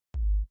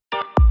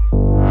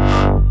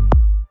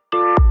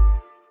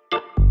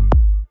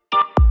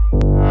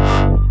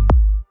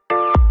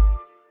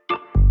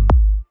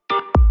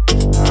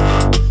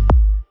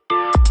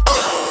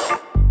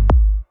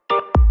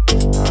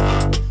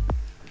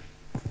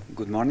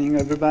Good morning,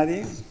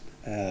 everybody.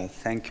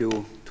 Thank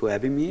you to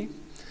having me.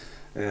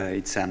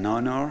 It's an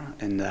honor,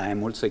 and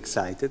I'm also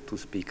excited to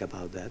speak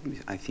about that.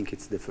 I think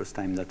it's the first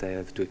time that I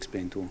have to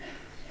explain to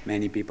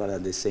many people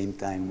at the same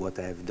time what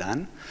I have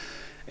done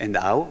and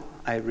how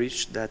I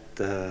reached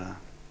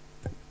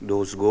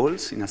those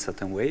goals in a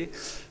certain way.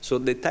 So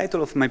the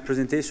title of my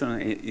presentation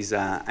is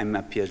I'm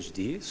a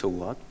PhD, so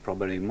what?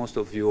 Probably most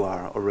of you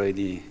are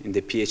already in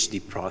the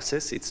PhD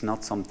process. It's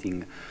not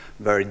something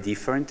very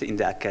different in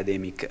the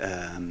academic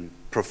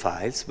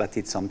profiles, but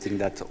it's something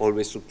that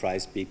always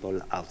surprises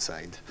people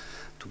outside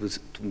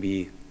to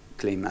be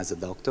claimed as a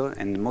doctor.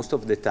 And most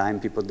of the time,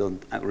 people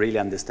don't really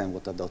understand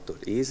what a doctor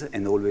is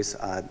and always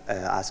are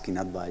asking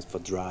advice for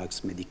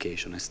drugs,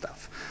 medication, and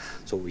stuff.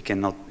 So we can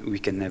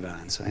never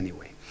answer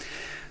anyway.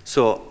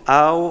 So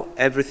how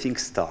everything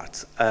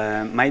starts.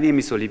 My name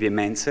is Olivier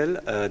Menzel.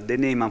 The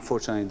name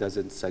unfortunately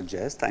doesn't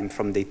suggest. I'm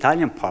from the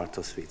Italian part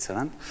of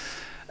Switzerland.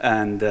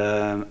 And,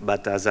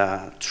 but as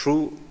a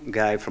true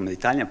guy from the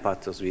Italian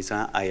part of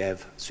Switzerland, I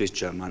have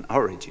Swiss-German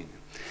origin.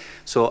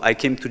 So I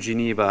came to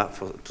Geneva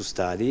to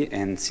study,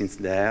 and since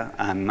there,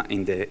 I'm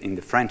in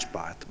the French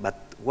part. But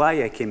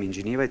why I came in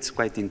Geneva, it's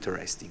quite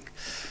interesting.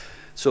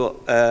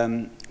 So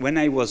when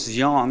I was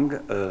young,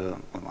 well,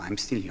 I'm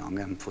still young,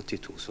 I'm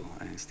 42, so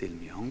I'm still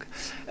young,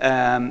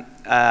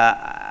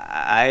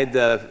 I had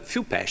a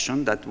few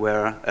passions that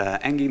were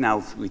hanging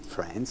out with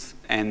friends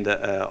and,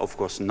 of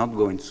course, not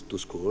going to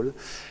school,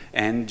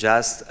 and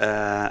just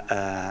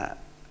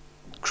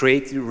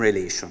creating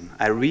relation.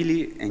 I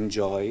really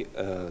enjoy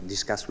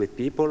discussing with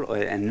people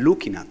and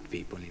looking at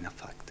people, in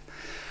fact.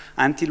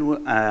 Until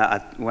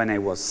when I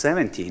was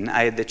 17,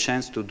 I had the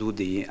chance to do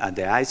at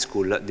the high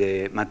school,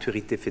 the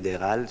Maturité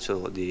Fédérale,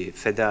 so the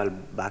federal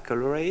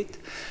baccalaureate,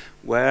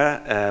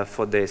 where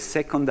for the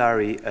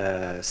secondary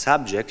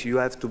subject, you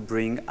have to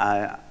bring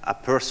a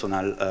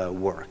personal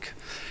work.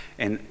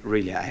 And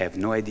really, I have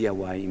no idea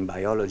why in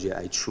biology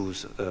I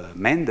choose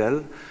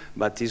Mendel,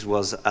 but this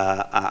was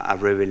a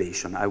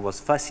revelation. I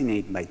was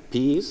fascinated by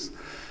peas,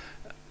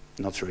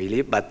 not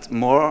really, but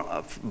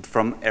more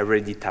from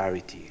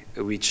hereditary,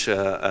 which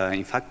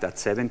in fact at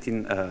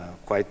 17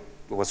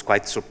 was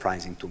quite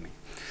surprising to me.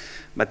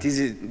 But this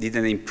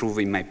didn't improve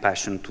in my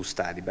passion to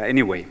study. But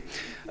anyway,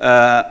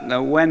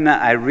 when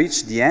I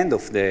reached the end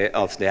of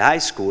the high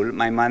school,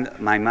 my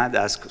mother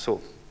asked,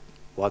 so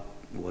what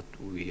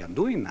we are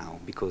doing now?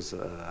 Because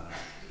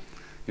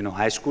you know,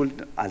 high school,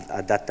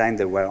 at that time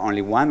there were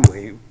only one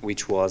way,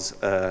 which was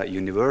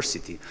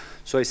university.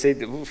 So I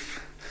said,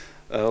 oof,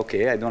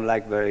 okay, I don't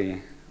like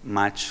very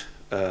much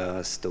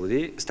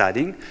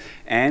studying,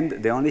 and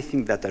the only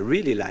thing that I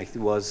really liked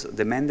was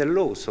the Mendel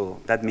law,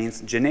 so that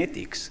means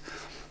genetics.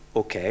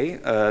 Okay,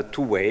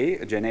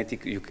 two-way,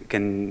 genetic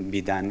can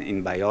be done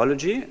in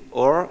biology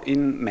or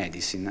in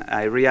medicine.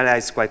 I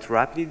realized quite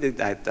rapidly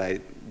that I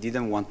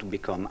didn't want to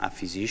become a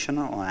physician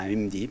or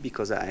an MD,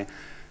 because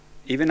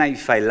even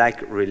if I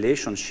like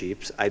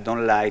relationships, I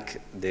don't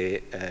like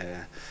the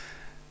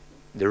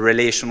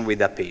relation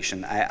with a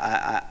patient.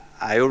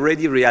 I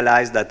already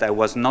realized that I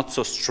was not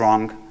so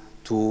strong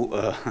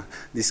to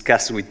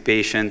discuss with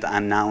patients,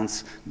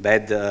 announce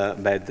bad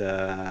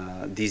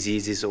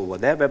diseases or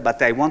whatever,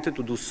 but I wanted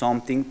to do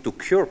something to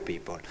cure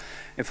people.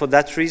 And for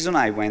that reason,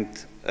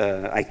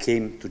 I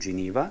came to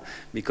Geneva,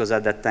 because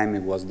at that time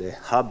it was the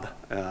hub,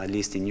 at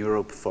least in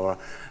Europe, for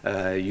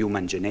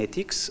human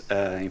genetics.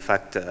 In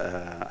fact,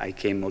 I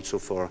came also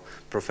for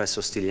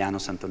Professor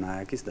Stylianos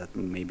Antonarakis, that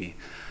maybe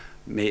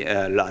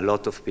a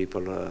lot of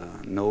people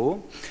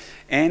know.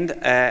 And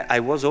I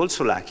was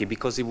also lucky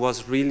because it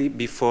was really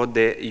before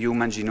the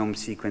human genome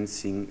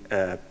sequencing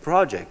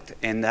project.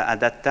 And at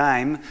that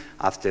time,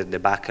 after the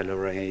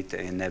baccalaureate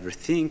and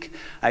everything,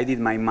 I did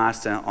my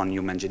master on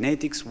human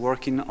genetics,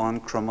 working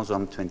on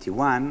chromosome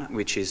 21,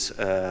 which is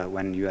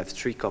when you have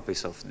 3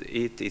 copies of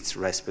it, it's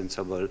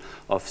responsible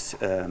of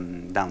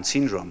Down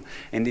syndrome.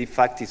 And in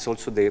fact, it's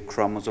also the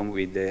chromosome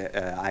with the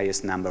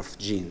highest number of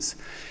genes.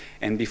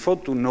 And before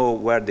to know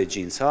where the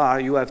genes are,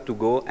 you have to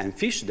go and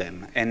fish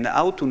them. And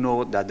how to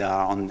know that they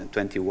are on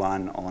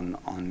 21 on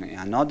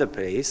another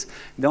place?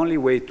 The only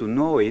way to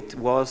know it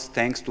was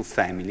thanks to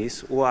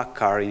families who are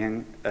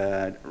carrying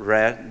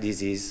rare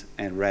disease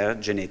and rare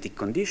genetic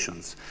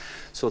conditions.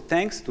 So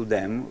thanks to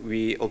them,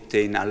 we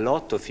obtain a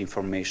lot of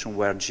information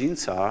where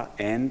genes are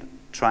and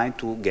trying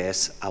to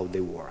guess how they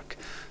work.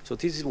 So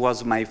this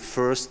was my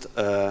first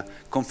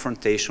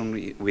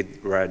confrontation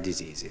with rare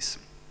diseases.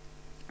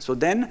 So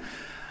then,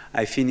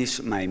 I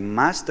finished my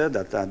master,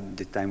 that at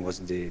the time was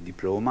the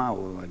diploma,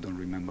 or I don't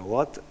remember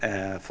what,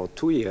 for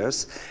 2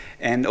 years.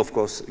 And of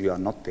course, you are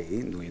not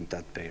paid during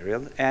that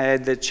period. I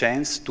had the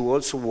chance to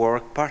also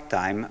work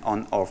part-time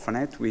on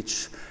Orphanet,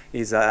 which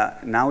is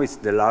now it's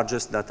the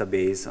largest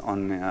database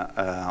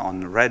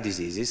on rare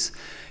diseases.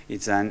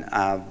 It's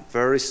a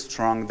very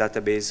strong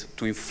database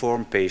to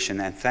inform patient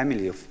and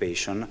family of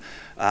patient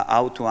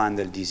how to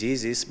handle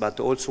diseases, but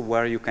also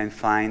where you can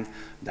find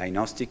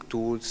diagnostic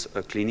tools,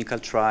 clinical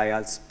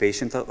trials,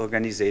 patient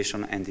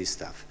organization, and this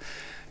stuff.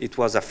 It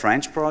was a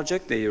French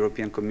project. The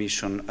European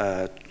Commission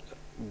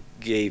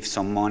gave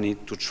some money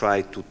to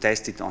try to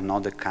test it on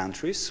other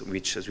countries,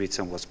 which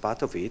Switzerland was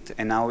part of it,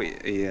 and now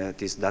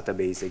this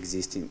database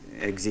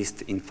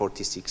exists in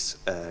 46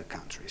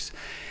 countries.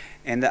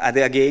 And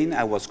again,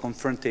 I was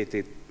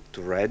confronted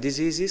to rare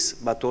diseases,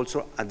 but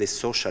also at the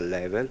social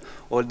level,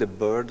 all the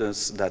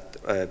burdens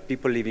that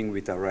people living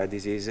with a rare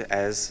disease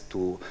has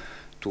to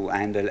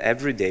handle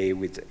every day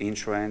with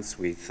insurance,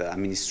 with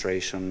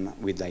administration,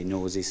 with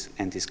diagnosis,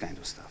 and this kind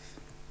of stuff.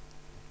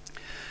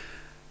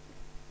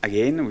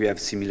 Again, we have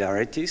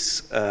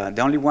similarities.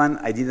 The only one,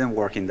 I didn't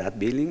work in that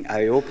building.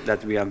 I hope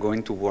that we are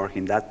going to work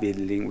in that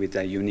building with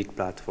a unique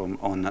platform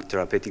on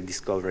therapeutic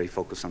discovery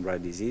focused on rare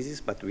diseases,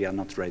 but we are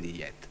not ready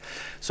yet.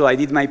 So I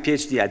did my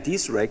PhD at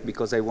ISREC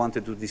because I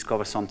wanted to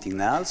discover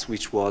something else,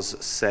 which was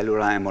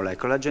cellular and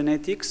molecular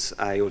genetics.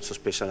 I also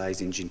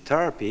specialized in gene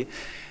therapy.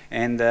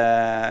 And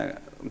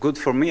good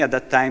for me at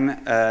that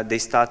time, they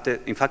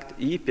started, in fact,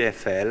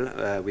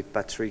 EPFL with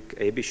Patrick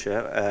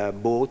Ebischer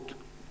bought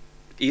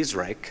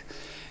ISREC.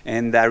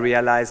 And I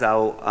realized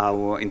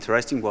how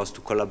interesting was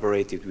to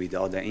collaborate with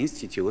other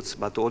institutes,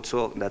 but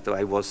also that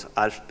I was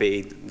half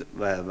paid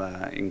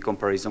in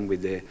comparison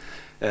with the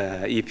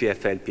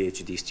EPFL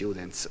PhD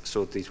students.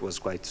 So this was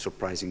quite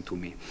surprising to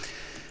me.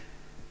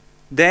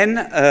 Then,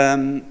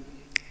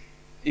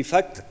 in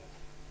fact,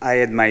 I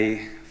had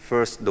my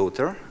first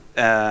daughter,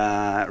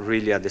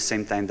 really at the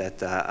same time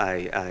that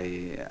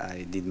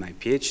I did my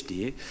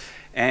PhD.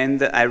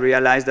 And I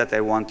realized that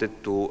I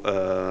wanted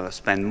to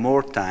spend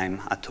more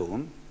time at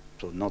home.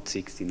 So not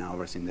 16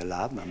 hours in the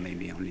lab, but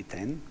maybe only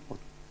 10 or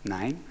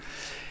 9.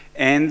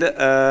 And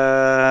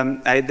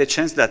I had the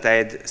chance that I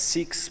had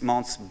 6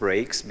 months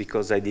breaks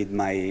because I did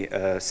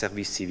my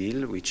service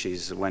civil, which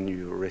is when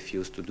you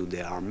refuse to do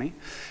the army.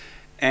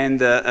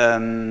 And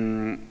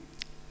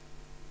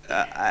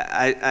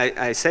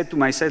I said to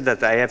myself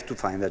that I have to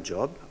find a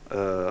job,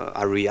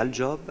 a real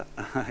job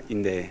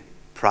in the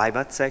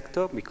private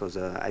sector, because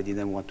I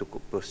didn't want to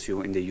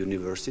pursue in the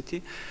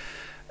university.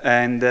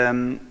 And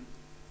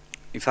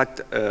in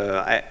fact,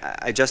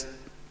 I just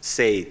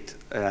said,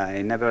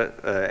 I never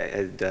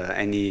had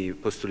any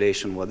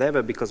postulation,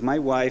 whatever, because my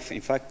wife,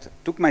 in fact,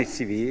 took my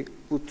CV,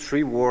 put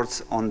 3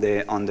 words on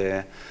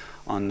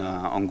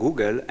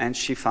Google, and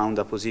she found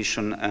a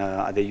position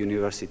at the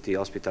University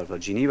Hospital of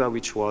Geneva,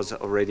 which was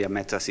already a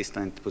medical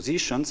assistant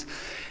position,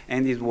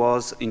 and it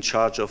was in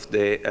charge of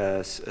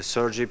the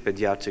surgery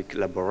pediatric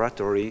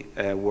laboratory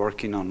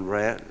working on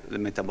rare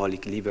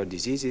metabolic liver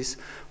diseases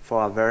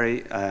for a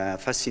very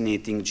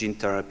fascinating gene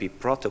therapy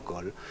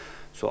protocol.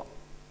 So,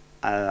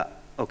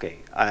 okay,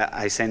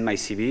 I sent my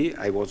CV.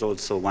 I was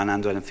also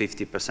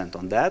 150%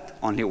 on that,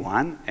 only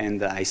one,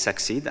 and I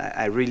succeed.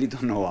 I really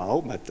don't know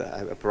how, but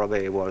I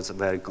probably was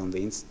very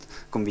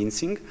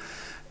convincing.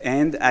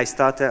 And I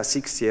started a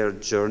 6-year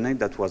journey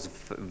that was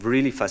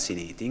really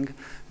fascinating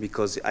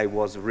because I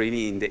was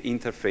really in the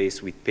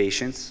interface with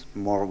patients,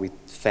 more with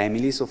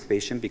families of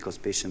patients, because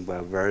patients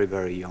were very,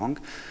 very young,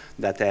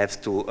 that have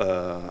to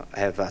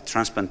have a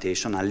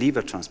transplantation, a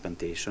liver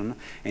transplantation,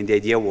 and the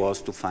idea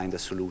was to find a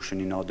solution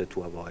in order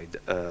to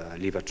avoid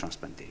liver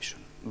transplantation,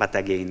 but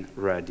again,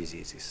 rare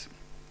diseases.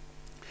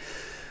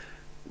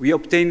 We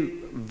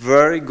obtained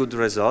very good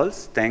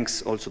results,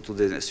 thanks also to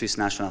the Swiss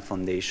National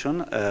Foundation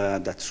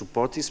that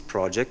support this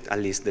project, at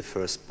least the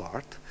first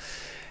part.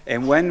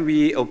 And when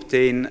we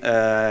obtained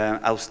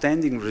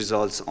outstanding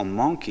results on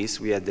monkeys,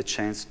 we had the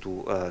chance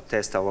to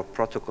test our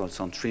protocols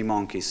on 3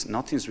 monkeys,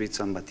 not in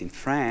Switzerland, but in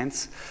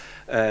France,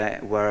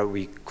 where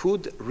we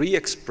could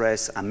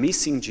re-express a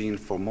missing gene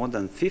for more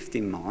than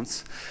 15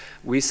 months.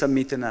 We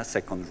submitted a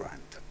second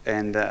round.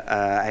 And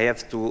I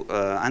have to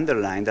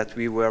underline that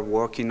we were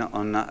working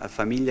on a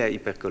familial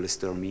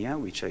hypercholesteremia,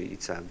 which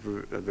it's a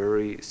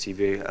very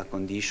severe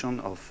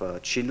condition of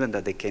children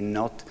that they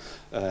cannot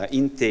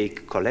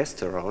intake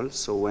cholesterol.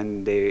 So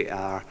when they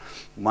are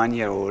 1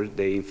 year old,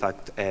 they in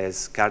fact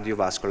has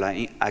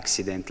cardiovascular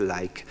accident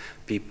like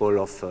people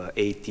of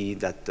 80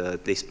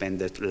 that they spend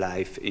their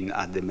life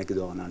at the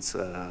McDonald's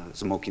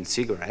smoking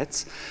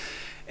cigarettes.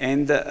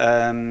 And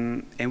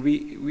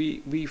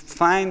we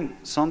find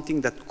something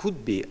that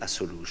could be a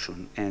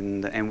solution.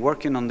 And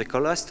working on the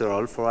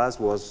cholesterol for us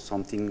was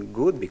something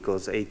good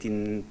because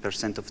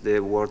 18% of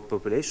the world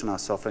population are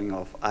suffering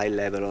of high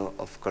level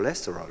of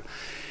cholesterol.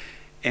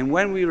 And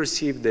when we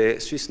received the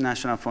Swiss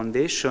National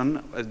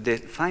Foundation, the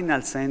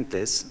final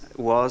sentence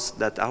was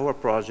that our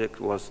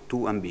project was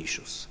too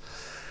ambitious.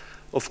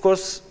 Of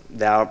course,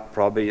 there are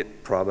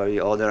probably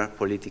other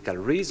political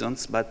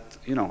reasons, but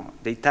you know,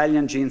 the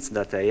Italian genes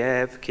that I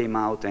have came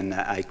out, and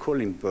I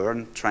call in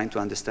Bern trying to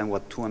understand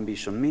what too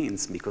ambitious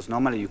means, because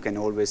normally you can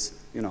always,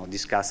 you know,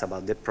 discuss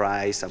about the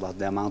price, about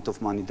the amount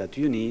of money that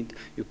you need.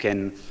 You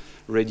can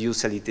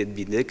reduce a little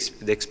bit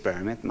the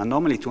experiment, but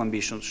normally too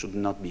ambitious should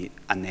not be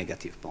a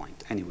negative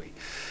point anyway.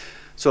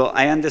 So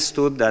I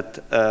understood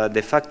that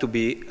the fact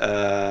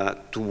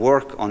to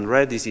work on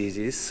rare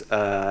diseases,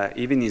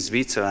 even in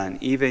Switzerland,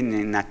 even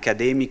in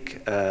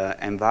academic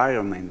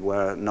environment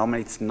where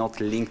normally it's not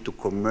linked to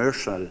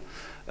commercial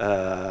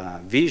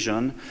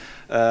vision,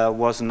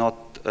 was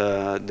not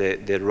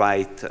the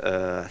right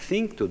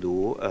thing to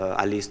do,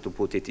 at least to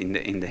put it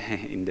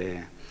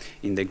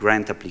in the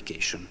grant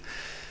application.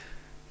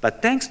 But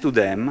thanks to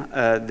them,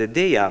 the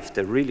day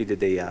after, really the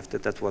day after,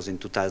 that was in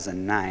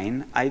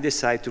 2009, I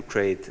decided to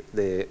create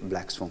the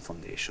Blackswan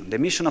Foundation. The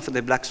mission of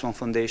the Blackswan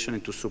Foundation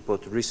is to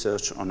support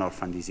research on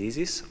orphan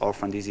diseases.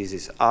 Orphan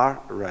diseases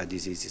are rare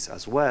diseases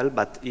as well,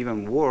 but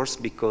even worse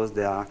because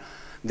there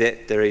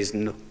is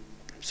no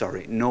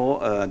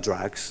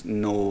drugs,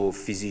 no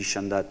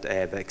physician that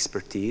have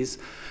expertise,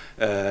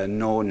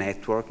 no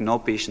network, no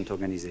patient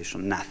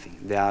organization, nothing.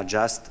 They are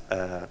just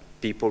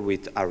people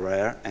with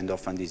rare and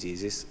orphan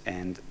diseases,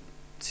 and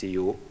see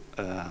you,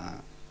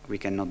 we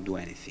cannot do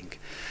anything.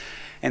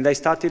 And I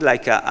started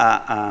like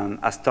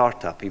a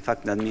startup. In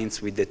fact, that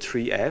means with the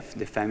 3F,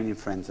 the family,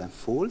 friends, and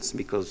fools,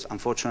 because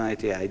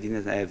unfortunately I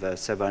didn't have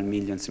several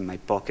millions in my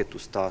pocket to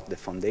start the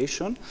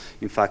foundation.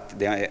 In fact,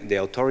 the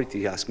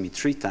authority asked me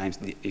 3 times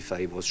if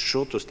I was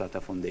sure to start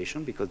a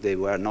foundation, because they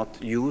were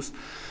not used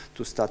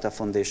to start a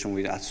foundation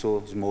with a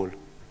so small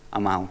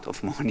amount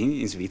of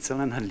money in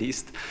Switzerland, at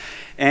least.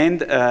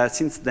 And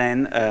since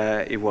then,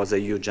 it was a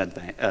huge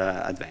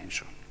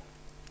adventure.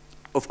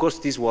 Of course,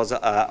 this was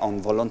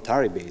on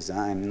voluntary basis.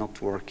 I'm not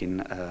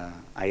working,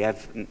 I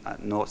have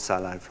no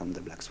salary from the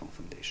Blackswan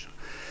Foundation.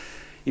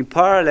 In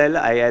parallel,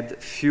 I had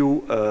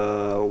few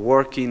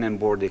working and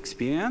board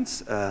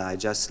experience. I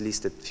just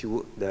listed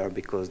few there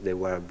because they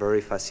were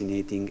very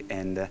fascinating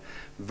and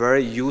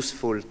very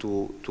useful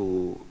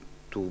to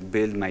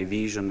build my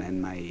vision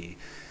and my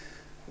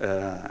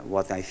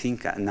what I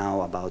think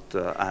now about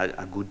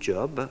a good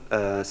job.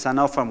 Sun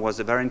Orphan was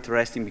very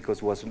interesting because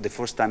it was the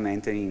first time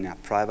entering a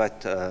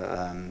private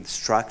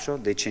structure.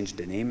 They changed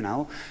the name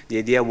now. The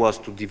idea was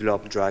to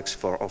develop drugs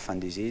for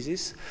orphan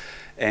diseases.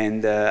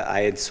 And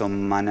I had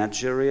some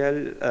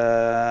managerial,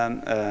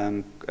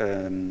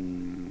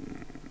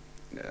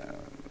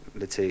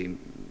 let's say,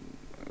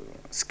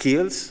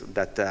 skills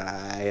that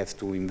I have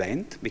to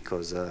invent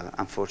because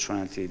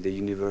unfortunately the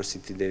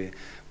university, they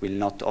will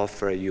not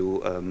offer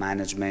you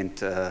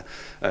management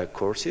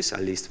courses,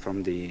 at least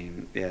from the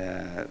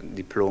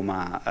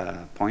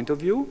diploma point of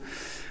view.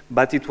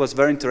 But it was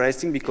very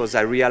interesting because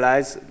I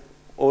realized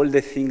all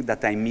the things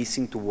that I'm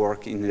missing to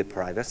work in the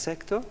private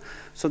sector.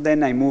 So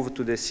then I moved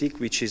to the SIC,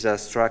 which is a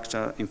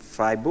structure in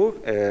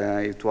Freiburg.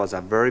 It was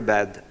a very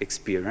bad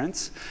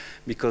experience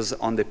because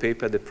on the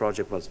paper the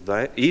project was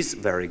is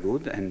very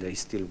good and they're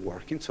still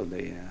working, so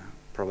they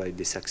probably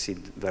they succeed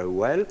very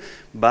well.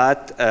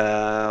 But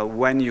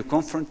when you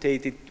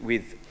confrontate it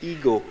with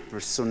ego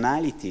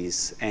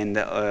personalities and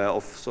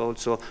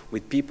also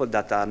with people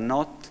that are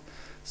not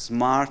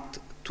smart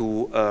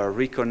to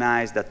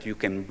recognize that you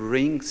can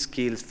bring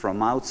skills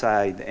from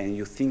outside and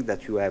you think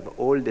that you have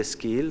all the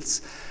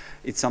skills,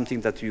 it's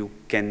something that you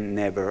can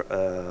never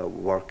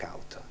work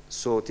out.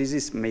 So this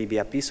is maybe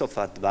a piece of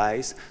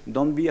advice.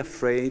 Don't be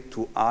afraid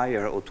to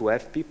hire or to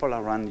have people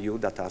around you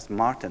that are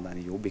smarter than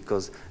you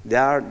because they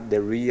are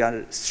the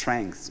real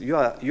strengths. You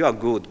are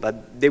good,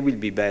 but they will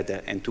be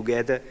better, and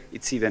together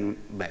it's even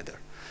better.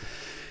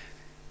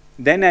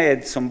 Then I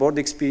had some board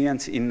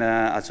experience in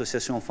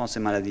Association France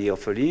et Maladies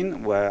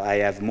Orphelines, where I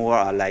have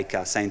more like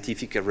a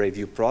scientific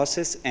review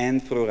process,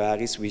 and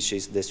Pluraris, which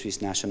is the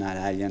Swiss National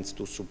Alliance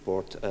to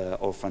support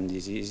orphan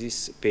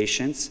diseases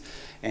patients,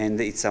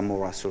 and it's a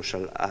more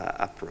social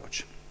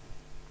approach.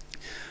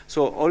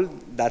 So all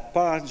that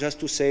part, just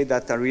to say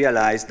that I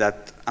realized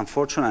that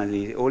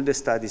unfortunately all the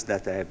studies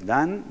that I have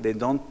done, they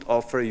don't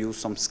offer you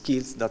some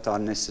skills that are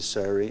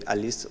necessary, at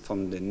least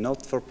from the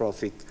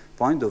not-for-profit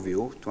point of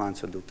view, to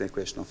answer the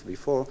question of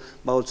before,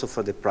 but also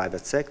for the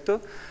private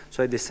sector.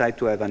 So I decided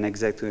to have an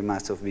executive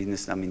master of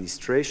business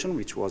administration,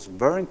 which was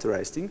very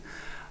interesting.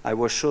 I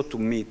was sure to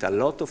meet a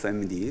lot of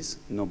MDs,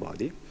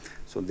 nobody.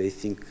 So they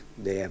think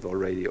they have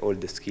already all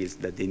the skills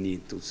that they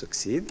need to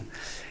succeed.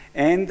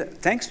 And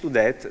thanks to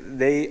that,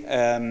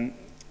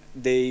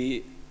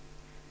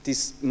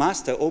 this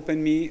master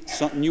opened me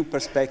some new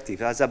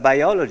perspective. As a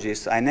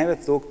biologist, I never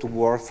thought to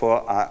work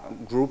for a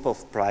group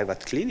of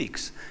private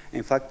clinics.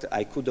 In fact,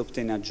 I could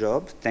obtain a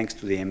job thanks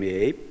to the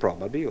MBA,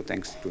 probably, or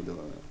thanks to the,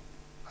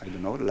 I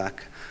don't know,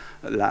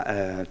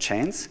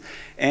 chance.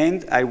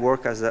 And I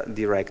worked as a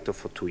director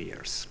for 2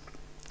 years.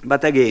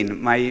 But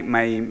again,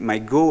 my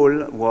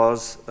goal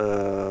was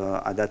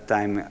at that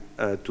time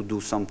to do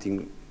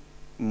something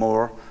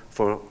more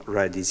for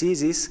rare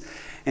diseases.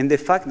 And the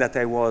fact that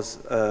I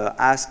was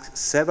asked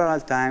several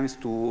times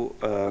to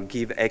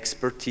give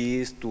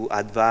expertise, to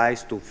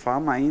advise to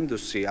pharma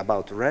industry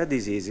about rare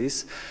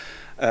diseases,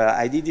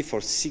 I did it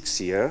for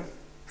 6 years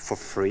for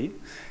free.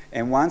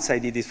 And once I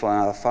did it for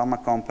a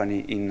pharma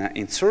company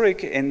in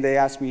Zurich, and they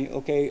asked me,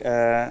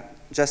 okay,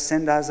 just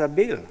send us a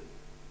bill.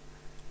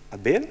 A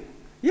bill?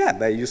 Yeah,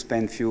 but you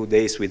spend a few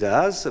days with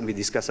us, and we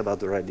discuss about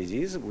the rare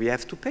disease, we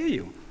have to pay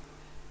you.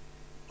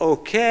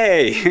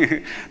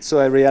 okay. So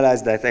I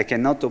realized that I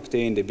cannot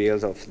obtain the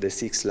bills of the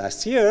 6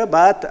 last year,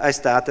 but I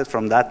started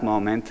from that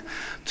moment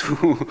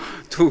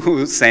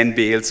to send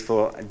bills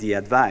for the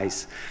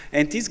advice.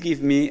 And this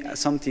gives me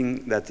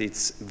something that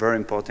it's very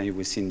important, you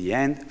will see in the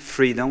end,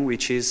 freedom,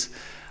 which is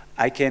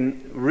I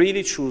can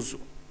really choose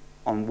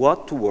on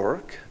what to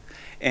work,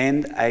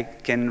 and I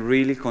can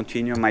really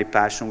continue my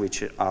passion,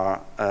 which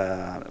are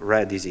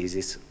rare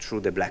diseases,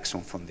 through the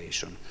Blackswan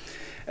Foundation.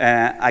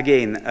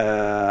 Again,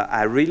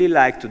 I really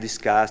like to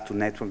discuss, to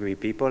network with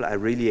people. I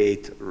really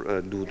hate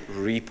do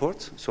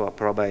reports, so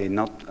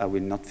I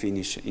will not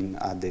finish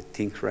at the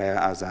Think Rare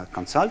as a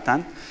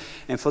consultant.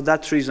 And for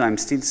that reason, I'm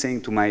still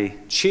saying to my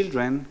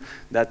children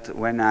that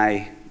when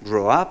I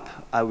grow up,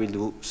 I will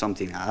do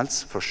something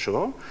else, for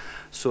sure.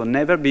 So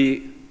never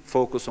be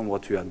focused on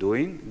what you are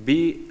doing.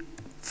 Be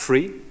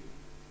free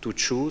to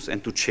choose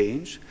and to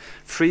change.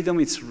 Freedom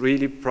is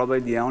really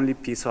probably the only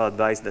piece of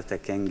advice that I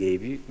can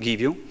give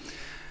you.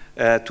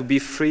 To be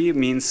free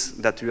means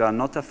that you are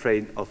not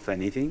afraid of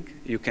anything.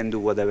 You can do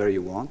whatever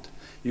you want.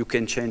 You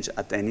can change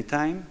at any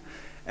time.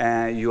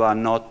 You are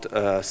not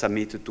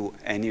submitted to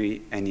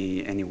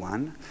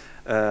anyone.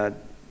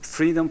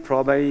 Freedom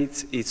probably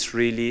it's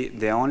really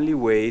the only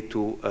way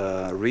to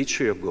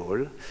reach your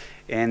goal.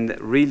 And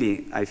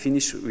really, I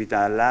finish with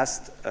a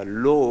last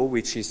law,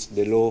 which is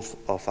the law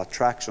of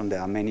attraction. There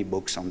are many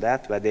books on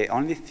that, but the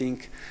only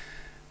thing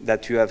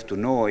that you have to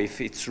know,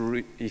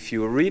 if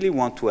you really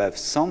want to have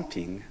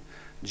something,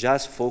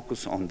 just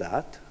focus on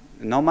that,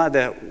 no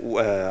matter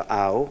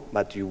how,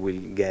 but you will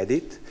get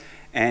it.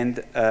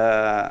 And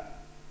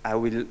I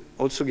will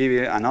also give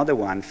you another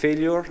one.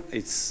 Failure,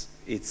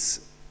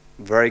 it's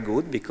very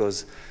good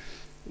because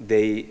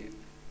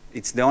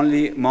it's the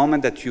only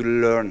moment that you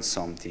learn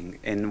something.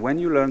 And when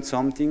you learn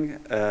something,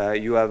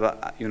 you have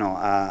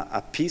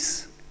a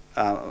piece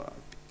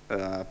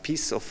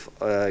of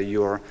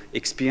your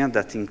experience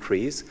that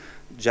increase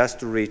just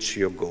to reach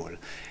your goal.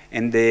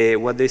 And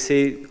what they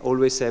say,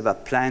 always have a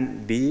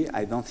plan B.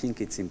 I don't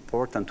think it's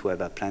important to have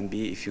a plan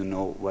B if you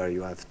know where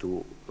you have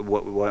to,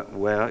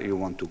 where you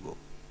want to go.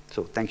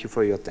 So thank you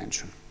for your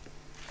attention.